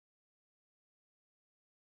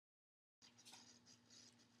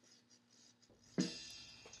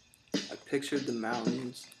pictured the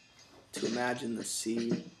mountains, to imagine the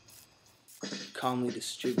sea, calmly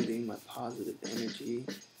distributing my positive energy.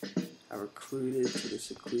 I recruited to the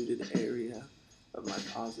secluded area of my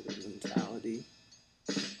positive mentality.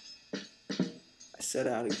 I set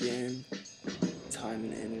out again, time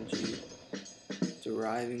and energy,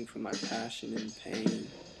 deriving from my passion and pain,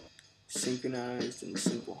 synchronized in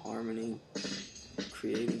simple harmony,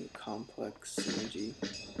 creating a complex synergy.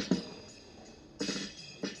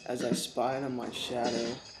 As I spied on my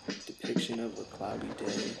shadow, depiction of a cloudy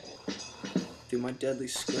day, through my deadly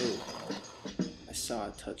scope, I saw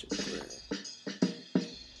a touch of gray.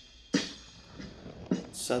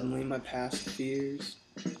 Suddenly my past fears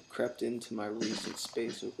crept into my recent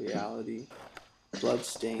space of reality,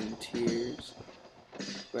 blood-stained tears,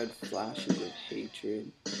 red flashes of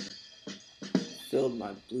hatred, filled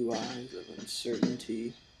my blue eyes of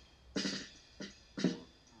uncertainty,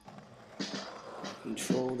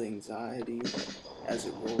 controlled anxiety as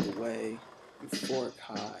it rolled away, euphoric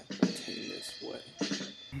high, obtained this way.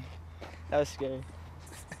 That was scary.